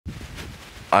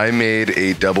I made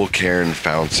a double Cairn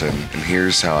fountain, and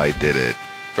here's how I did it.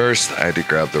 First, I had to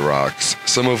grab the rocks,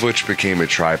 some of which became a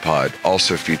tripod,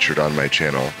 also featured on my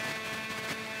channel.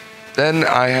 Then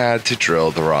I had to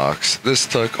drill the rocks. This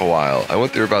took a while. I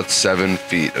went through about 7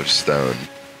 feet of stone.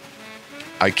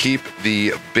 I keep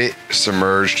the bit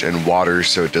submerged in water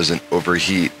so it doesn't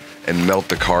overheat and melt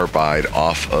the carbide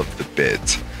off of the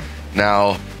bit.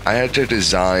 Now, I had to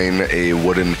design a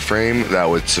wooden frame that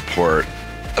would support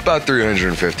about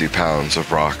 350 pounds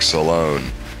of rocks alone.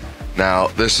 Now,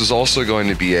 this is also going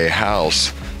to be a house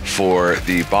for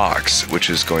the box, which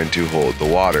is going to hold the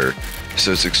water.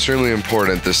 So it's extremely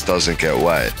important this doesn't get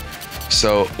wet.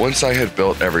 So once I had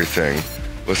built everything,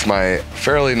 with my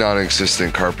fairly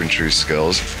non-existent carpentry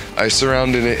skills, I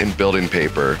surrounded it in building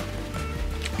paper.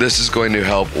 This is going to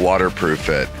help waterproof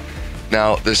it.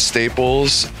 Now, the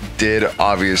staples did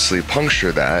obviously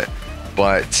puncture that,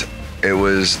 but it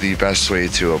was the best way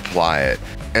to apply it.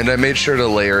 And I made sure to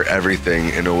layer everything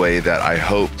in a way that I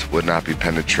hoped would not be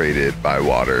penetrated by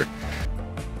water.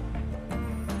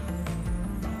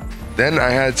 Then I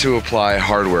had to apply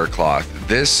hardware cloth.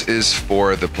 This is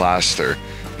for the plaster.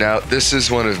 Now, this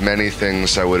is one of many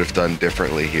things I would have done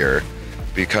differently here,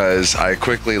 because I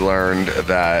quickly learned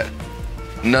that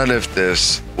none of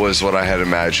this was what I had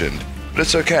imagined. But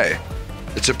it's okay.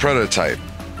 It's a prototype.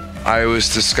 I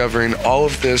was discovering all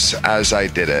of this as I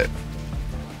did it.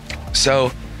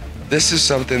 So, this is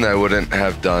something that I wouldn't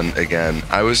have done again.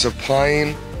 I was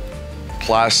applying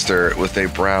plaster with a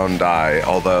brown dye,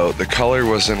 although the color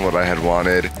wasn't what I had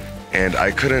wanted, and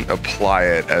I couldn't apply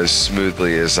it as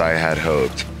smoothly as I had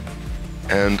hoped.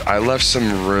 And I left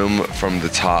some room from the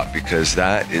top because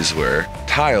that is where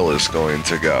tile is going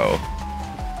to go.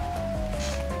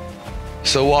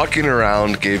 So walking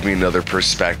around gave me another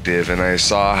perspective, and I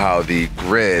saw how the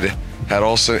grid had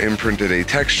also imprinted a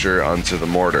texture onto the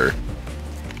mortar.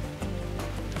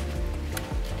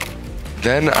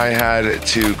 Then I had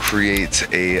to create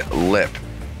a lip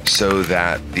so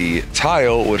that the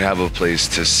tile would have a place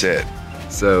to sit.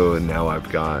 So now I've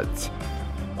got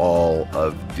all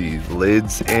of the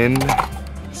lids in,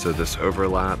 so this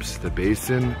overlaps the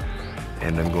basin,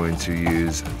 and I'm going to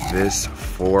use this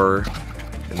 4¼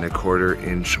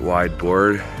 inch wide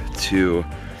board to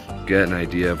get an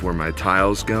idea of where my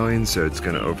tile's going, so it's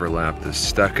going to overlap the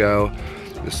stucco.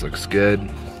 This looks good.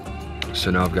 So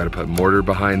now I've got to put mortar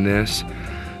behind this,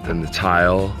 then the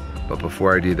tile, but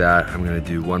before I do that, I'm going to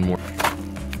do one more.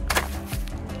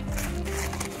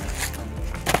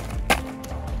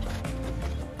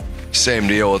 Same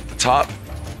deal with the top,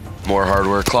 more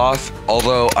hardware cloth,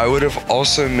 although I would have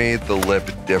also made the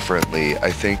lip differently.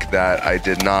 I think that I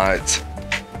did not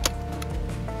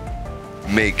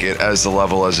make it as the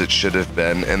level as it should have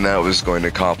been, and that was going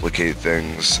to complicate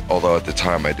things, although at the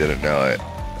time I didn't know it.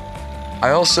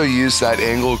 I also used that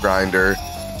angle grinder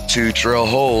to drill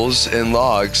holes in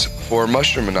logs for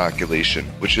mushroom inoculation,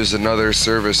 which is another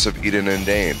service of Eden and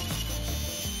Dane.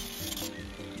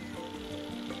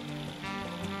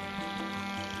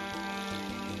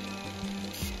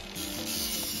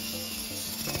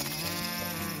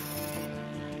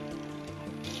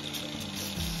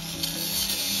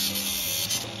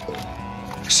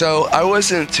 So I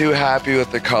wasn't too happy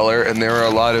with the color, and there were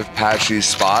a lot of patchy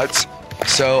spots.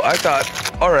 So I thought,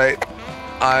 all right,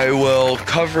 I will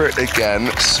cover it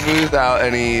again, smooth out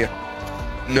any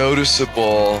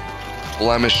noticeable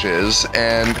blemishes,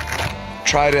 and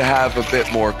try to have a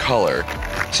bit more color.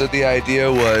 So the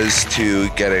idea was to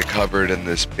get it covered in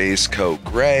this base coat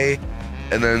gray,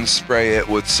 and then spray it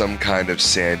with some kind of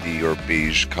sandy or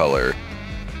beige color.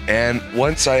 And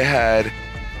once I had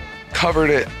covered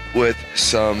it with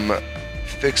some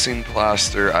fixing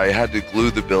plaster, I had to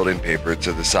glue the building paper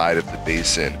to the side of the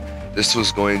basin. This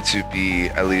was going to be,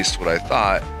 at least what I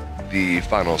thought, the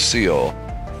final seal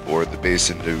for the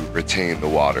basin to retain the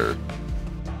water.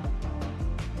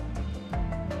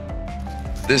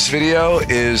 This video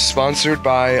is sponsored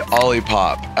by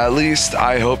Olipop. At least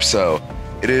I hope so.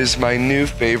 It is my new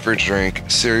favorite drink.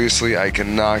 Seriously, I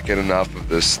cannot get enough of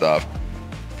this stuff.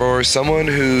 For someone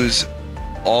who's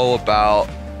all about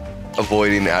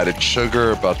avoiding added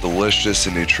sugar, about delicious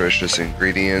and nutritious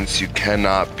ingredients, you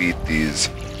cannot beat these.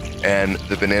 And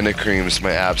the banana cream is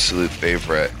my absolute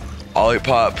favorite.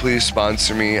 Olipop, please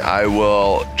sponsor me. I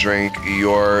will drink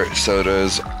your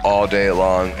sodas all day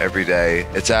long, every day.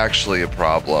 It's actually a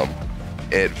problem.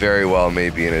 It very well may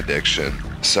be an addiction.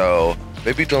 So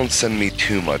maybe don't send me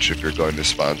too much if you're going to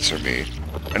sponsor me.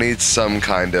 I need some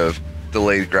kind of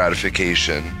delayed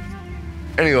gratification.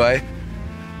 Anyway,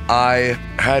 I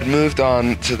had moved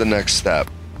on to the next step.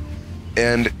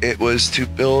 and it was to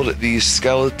build the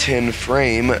skeleton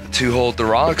frame to hold the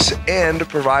rocks and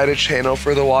provide a channel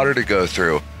for the water to go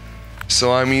through.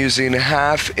 So I'm using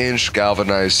 1/2-inch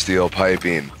galvanized steel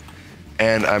piping,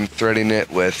 and I'm threading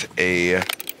it with a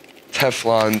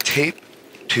Teflon tape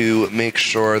to make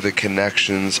sure the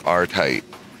connections are tight.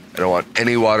 I don't want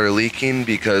any water leaking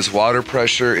because water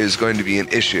pressure is going to be an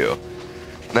issue.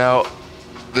 Now,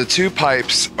 the two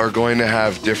pipes are going to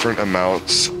have different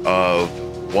amounts of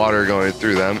water going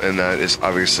through them, and that is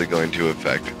obviously going to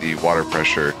affect the water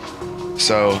pressure.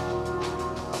 So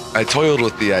I toiled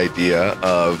with the idea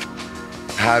of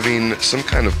having some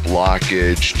kind of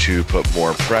blockage to put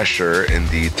more pressure in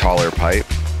the taller pipe,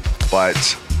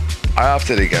 but I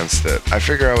opted against it. I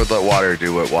figured I would let water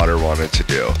do what water wanted to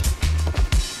do.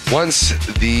 Once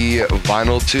the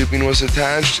vinyl tubing was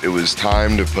attached, it was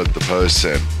time to put the posts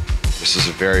in. This is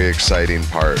a very exciting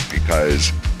part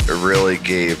because it really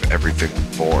gave everything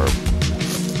form.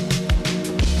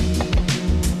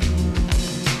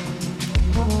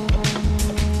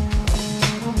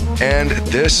 And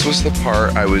this was the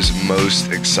part I was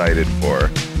most excited for,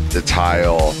 the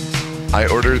tile. I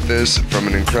ordered this from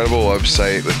an incredible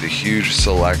website with a huge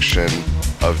selection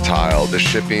of tile. The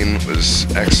shipping was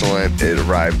excellent. It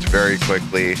arrived very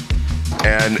quickly.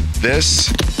 And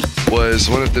this was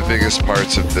one of the biggest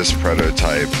parts of this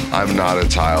prototype. I'm not a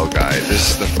tile guy. This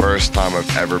is the first time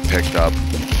I've ever picked up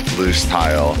loose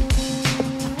tile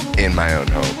in my own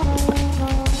home.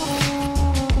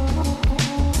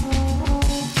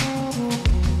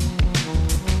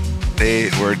 They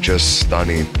were just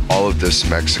stunning, all of this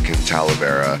Mexican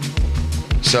Talavera.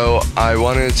 So I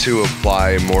wanted to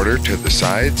apply mortar to the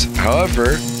sides.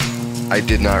 However, I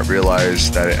did not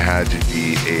realize that it had to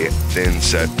be a thin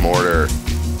set mortar.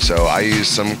 So I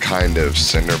used some kind of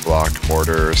cinder block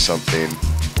mortar or something,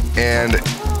 and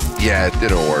yeah, it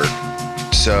didn't work.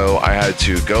 So I had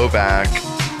to go back,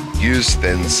 use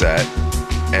thin set,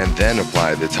 and then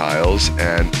apply the tiles.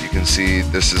 And you can see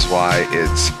this is why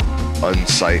it's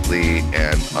unsightly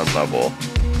and unlevel.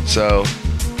 So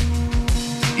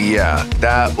yeah,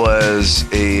 that was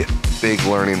a big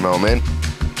learning moment.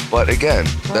 But again,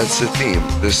 that's the theme.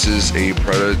 This is a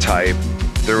prototype.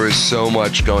 There was so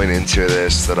much going into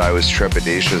this that I was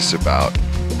trepidatious about.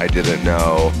 I didn't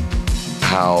know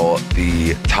how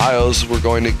the tiles were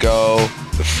going to go,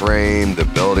 the frame, the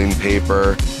building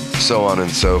paper, so on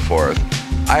and so forth.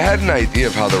 I had an idea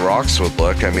of how the rocks would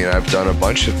look. I mean, I've done a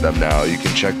bunch of them now. You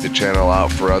can check the channel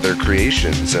out for other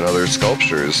creations and other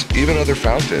sculptures, even other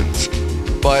fountains.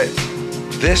 But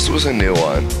this was a new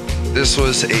one. This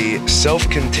was a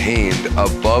self-contained,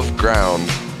 above-ground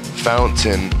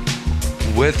fountain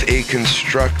with a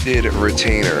constructed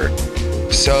retainer.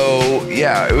 So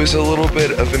yeah, it was a little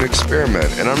bit of an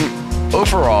experiment, and I'm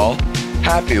overall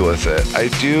happy with it. I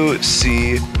do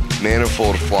see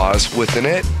manifold flaws within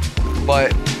it,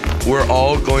 but we're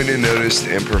all going to notice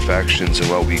the imperfections in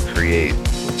what we create.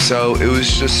 So it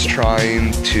was just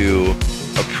trying to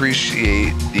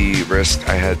appreciate the risk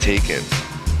I had taken.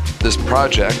 This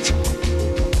project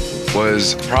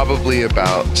was probably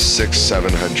about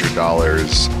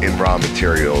 $600–700 in raw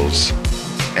materials,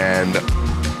 and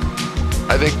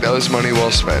I think that was money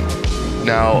well spent.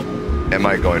 Now, am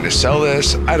I going to sell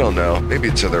this? I don't know.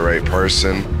 Maybe to the right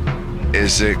person.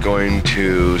 Is it going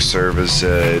to serve as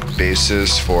a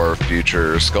basis for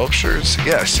future sculptures?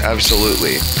 Yes,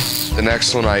 absolutely. The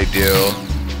next one I do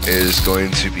is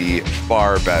going to be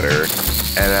far better,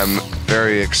 and I'm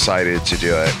very excited to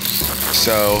do it.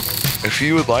 So if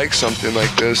you would like something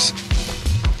like this,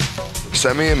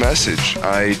 send me a message.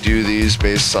 I do these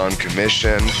based on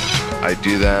commission. I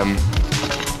do them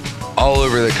all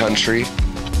over the country,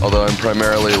 although I'm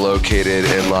primarily located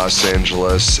in Los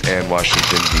Angeles and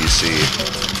Washington, D.C.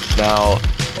 Now,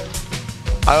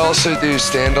 I also do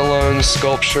standalone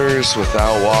sculptures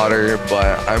without water,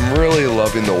 but I'm really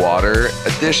loving the water.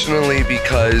 Additionally,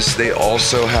 because they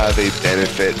also have a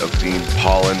benefit of being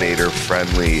pollinator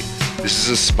friendly. This is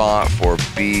a spot for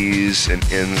bees and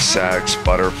insects,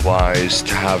 butterflies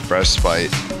to have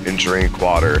respite and drink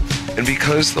water. And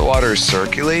because the water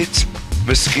circulates,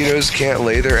 mosquitoes can't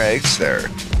lay their eggs there.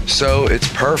 So it's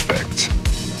perfect.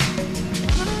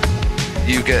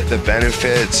 You get the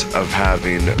benefits of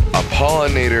having a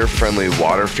pollinator-friendly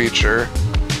water feature,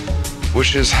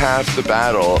 which is half the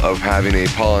battle of having a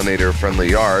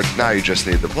pollinator-friendly yard. Now you just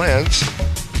need the plants.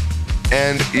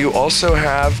 And you also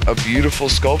have a beautiful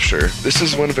sculpture. This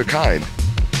is one of a kind.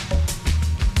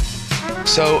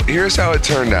 So here's how it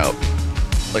turned out.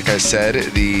 Like I said,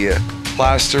 the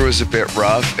plaster was a bit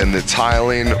rough and the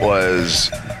tiling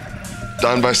was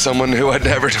done by someone who had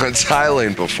never done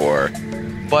tiling before.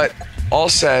 But All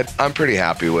said, I'm pretty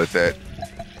happy with it.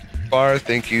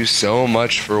 Thank you so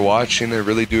much for watching. I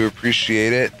really do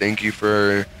appreciate it. Thank you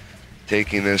for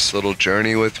taking this little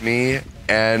journey with me.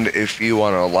 And if you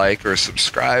want to like or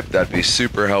subscribe, that'd be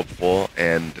super helpful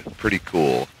and pretty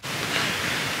cool.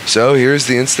 So here's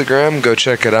the Instagram. Go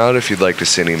check it out if you'd like to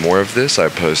see any more of this. I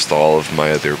post all of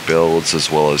my other builds as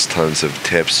well as tons of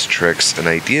tips, tricks, and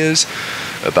ideas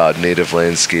about native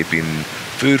landscaping,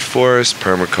 food forest,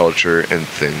 permaculture, and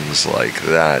things like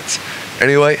that.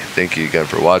 Anyway, thank you again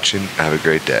for watching. Have a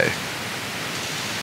great day.